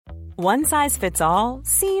One size fits all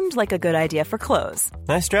seemed like a good idea for clothes.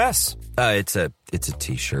 Nice dress. It's a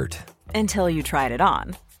t-shirt. Until you tried it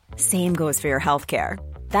on. Same goes for your healthcare.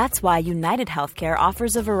 That's why United Healthcare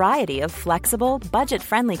offers a variety of flexible,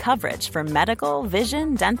 budget-friendly coverage for medical,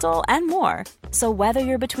 vision, dental, and more. So whether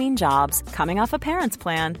you're between jobs, coming off a parent's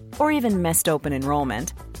plan, or even missed open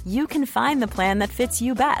enrollment, you can find the plan that fits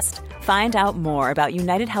you best. Find out more about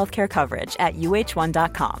United Healthcare coverage at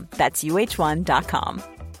uh1.com. That's uh1.com.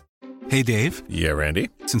 Hey, Dave. Yeah, Randy.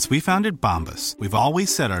 Since we founded Bombas, we've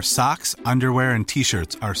always said our socks, underwear, and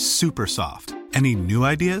T-shirts are super soft. Any new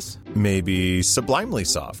ideas? Maybe sublimely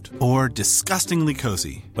soft. Or disgustingly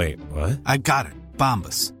cozy. Wait, what? I got it.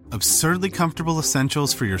 Bombas. Absurdly comfortable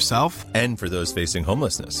essentials for yourself and for those facing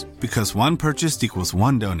homelessness. Because one purchased equals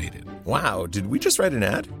one donated. Wow, did we just write an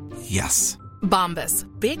ad? Yes. Bombas.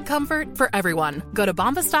 Big comfort for everyone. Go to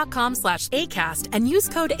bombas.com/ACAST and use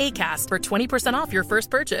code ACAST for 20% off your first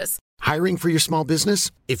purchase. Hiring for your small business?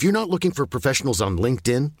 If you're not looking for professionals on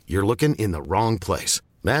LinkedIn, you're looking in the wrong place.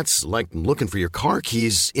 That's like looking for your car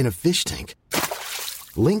keys in a fish tank.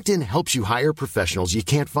 LinkedIn helps you hire professionals you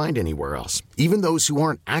can't find anywhere else, even those who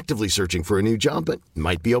aren't actively searching for a new job but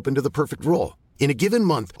might be open to the perfect role. In a given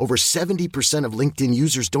month, over 70% of LinkedIn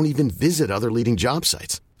users don't even visit other leading job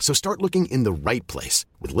sites. So start looking in the right place.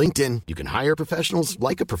 With LinkedIn, you can hire professionals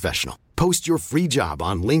like a professional. Post your free job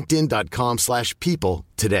on linkedin.com/people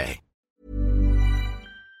today.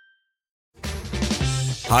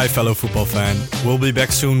 Hi, fellow football fan. We'll be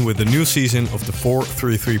back soon with a new season of the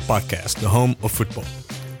 433 podcast, the home of football.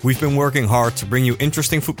 We've been working hard to bring you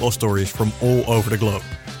interesting football stories from all over the globe.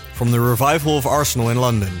 From the revival of Arsenal in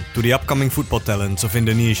London to the upcoming football talents of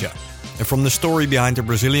Indonesia. And from the story behind the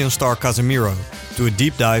Brazilian star Casemiro to a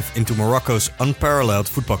deep dive into Morocco's unparalleled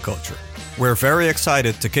football culture. We're very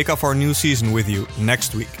excited to kick off our new season with you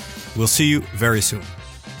next week. We'll see you very soon.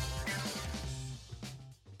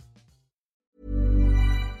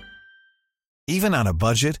 Even on a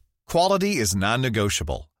budget, quality is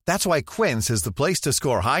non-negotiable. That's why Quince is the place to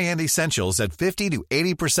score high-end essentials at 50 to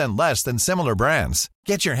 80% less than similar brands.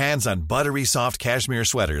 Get your hands on buttery soft cashmere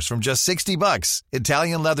sweaters from just $60,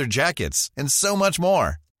 Italian leather jackets, and so much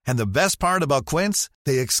more. And the best part about Quince,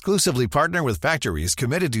 they exclusively partner with factories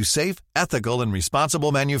committed to safe, ethical, and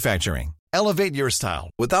responsible manufacturing. Elevate your style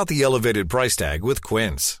without the elevated price tag with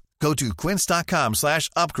Quince. Go to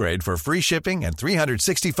quince.com/upgrade for free shipping and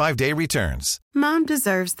 365-day returns. Mom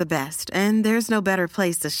deserves the best, and there's no better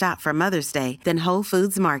place to shop for Mother's Day than Whole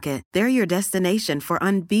Foods Market. They're your destination for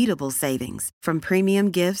unbeatable savings, from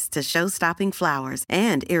premium gifts to show-stopping flowers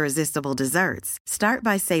and irresistible desserts. Start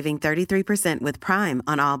by saving 33% with Prime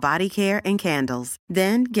on all body care and candles.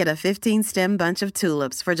 Then get a 15-stem bunch of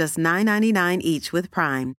tulips for just $9.99 each with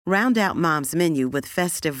Prime. Round out Mom's menu with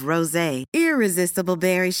festive rosé, irresistible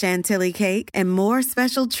berry chantilly cake, and more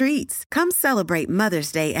special treats. Come celebrate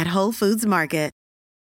Mother's Day at Whole Foods Market.